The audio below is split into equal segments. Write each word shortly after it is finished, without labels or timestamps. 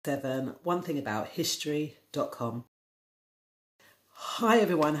One thing about history.com. Hi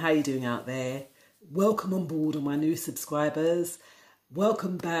everyone, how are you doing out there? Welcome on board, all my new subscribers.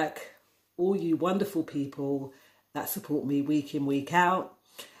 Welcome back, all you wonderful people that support me week in, week out.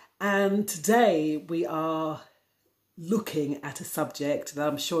 And today we are looking at a subject that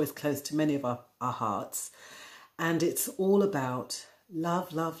I'm sure is close to many of our hearts. And it's all about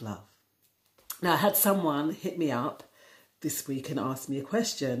love, love, love. Now, I had someone hit me up this week and asked me a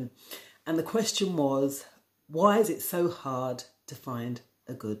question. And the question was, why is it so hard to find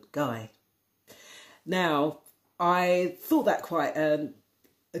a good guy? Now, I thought that quite a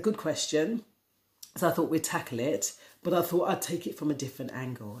good question. So I thought we'd tackle it, but I thought I'd take it from a different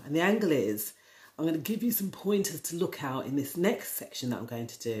angle. And the angle is, I'm going to give you some pointers to look out in this next section that I'm going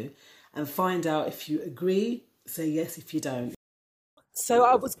to do and find out if you agree, say yes if you don't. So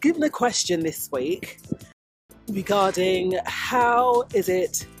I was given a question this week regarding how is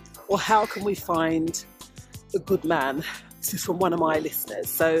it or how can we find a good man. This is from one of my listeners.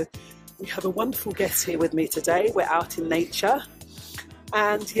 So we have a wonderful guest here with me today. We're out in nature.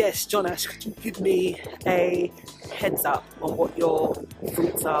 And yes, John Ash, could you give me a heads up on what your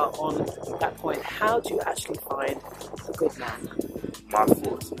thoughts are on that point? How do you actually find a good man? My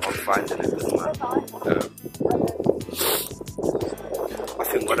thoughts on finding a good man. I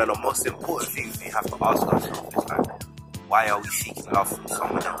think one of the most important things we have to ask ourselves is like, why are we seeking love from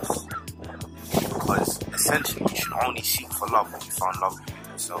someone else? Because essentially you should only seek for love when you found love within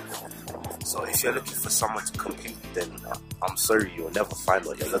yourself. So if you're looking for someone to complete you, then I'm sorry, you'll never find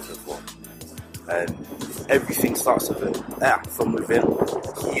what you're looking for. And everything starts from within,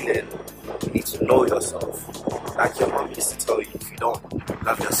 healing. You need to know yourself. Like your mum used to tell you, if you don't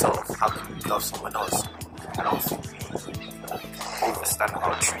love yourself, how can you love someone else? I don't think we understand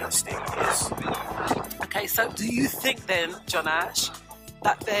how true that statement is. Okay, so do you think then, John Ash,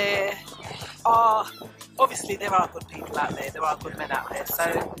 that there are good people out there, there are good men out there,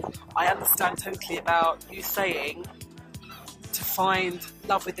 so I understand totally about you saying to find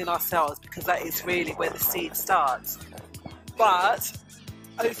love within ourselves, because that is really where the seed starts. But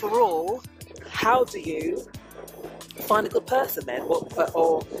overall, how do you find a good person then?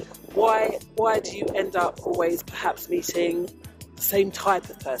 Or why do you end up always perhaps meeting the same type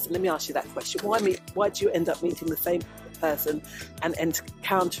of person? Let me ask you that question. Why do you end up meeting the same person and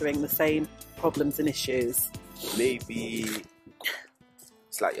encountering the same problems and issues? Maybe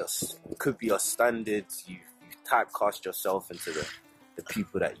it's like it could be your standards. You typecast yourself into the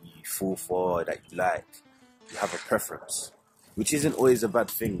people that you fall for, that you like. You have a preference, which isn't always a bad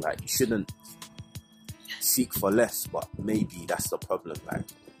thing. Like, you shouldn't seek for less, but maybe that's the problem. Like,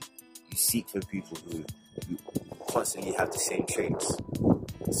 you seek for people who constantly have the same traits.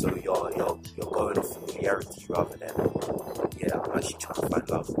 So you're going off familiarity rather than, I'm actually trying to find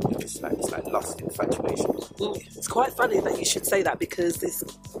love. It's like lust, infatuation. Well, it's quite funny that you should say that, because this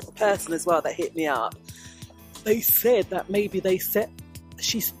person as well that hit me up, they said that maybe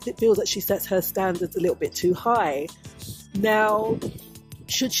she feels that she sets her standards a little bit too high. Now,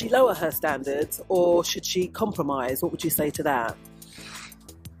 should she lower her standards or should she compromise? What would you say to that?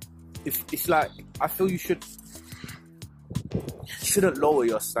 It's like, I feel you shouldn't lower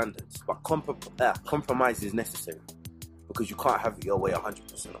your standards, but compromise is necessary, because you can't have it your way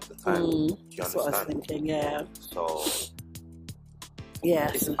 100% of the time. Do you understand? That's what I was thinking, yeah. So,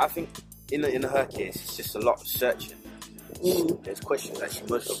 yeah, I think in her case, it's just a lot of searching. There's questions that she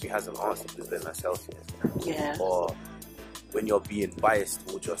most probably hasn't answered within herself yet. Yeah. Or when you're being biased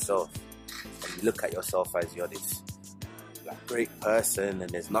towards yourself, and you look at yourself as you're this great person and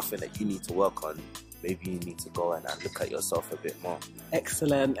there's nothing that you need to work on, maybe you need to go and look at yourself a bit more.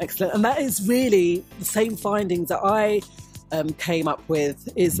 Excellent. And that is really the same findings that I came up with,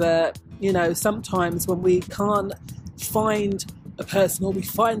 is that, sometimes when we can't find a person, or we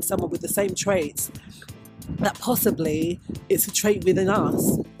find someone with the same traits, that possibly it's a trait within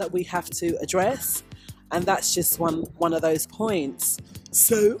us that we have to address. And that's just one of those points.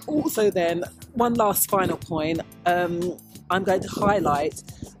 So also then, one last final point, I'm going to highlight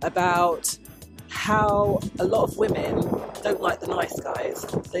about how a lot of women don't like the nice guys.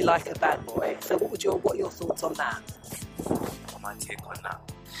 They like a bad boy. So what are your thoughts on that? My take on that.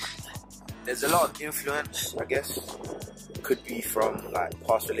 There's a lot of influence, I guess. Could be from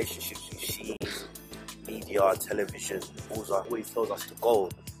past relationships we've seen, media, television. Always tells us to go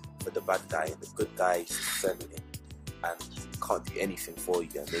for the bad guy, and the good guy is feminine and can't do anything for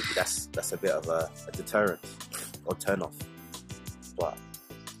you. And maybe that's a bit of a deterrent or turn off. But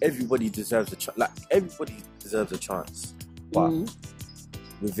everybody deserves a chance. Everybody deserves a chance, but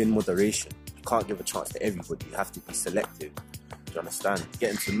within moderation. You can't give a chance to everybody. You have to be selective you understand?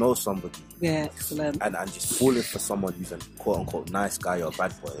 Getting to know somebody. Yeah, excellent. And just falling for someone who's a quote-unquote nice guy or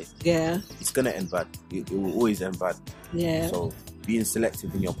bad boy. Yeah. It's going to end bad. It will always end bad. Yeah. So being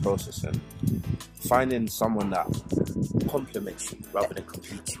selective in your process and finding someone that complements you rather than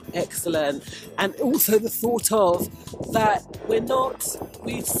competes you. Excellent. And also the thought of that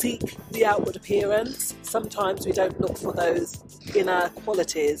we seek the outward appearance. Sometimes we don't look for those inner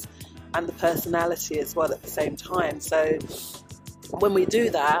qualities and the personality as well at the same time. So when we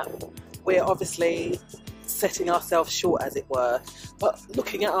do that, we're obviously setting ourselves short, as it were, but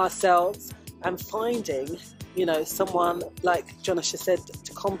looking at ourselves and finding, you know, someone, like Jonisha said,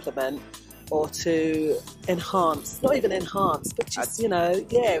 to complement or to enhance, not even enhance, but just, you know,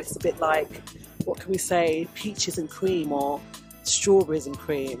 yeah, it's a bit like, what can we say, peaches and cream or strawberries and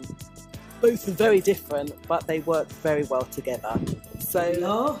cream. Both are very different, but they work very well together. So we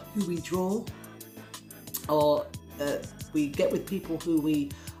are who we draw, or we get with people who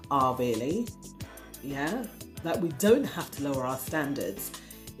we are really, yeah, that we don't have to lower our standards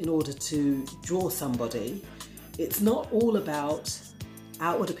in order to draw somebody. It's not all about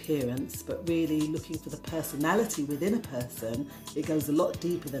outward appearance, but really looking for the personality within a person. It goes a lot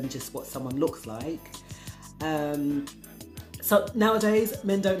deeper than just what someone looks like. So nowadays,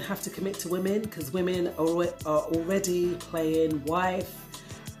 men don't have to commit to women because women are already playing wife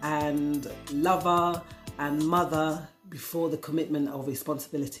and lover and mother before the commitment of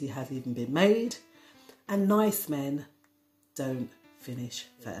responsibility has even been made. And nice men don't finish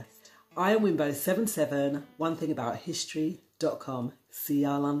first. I am Wimbo77, onethingabouthistory.com. See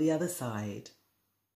y'all on the other side.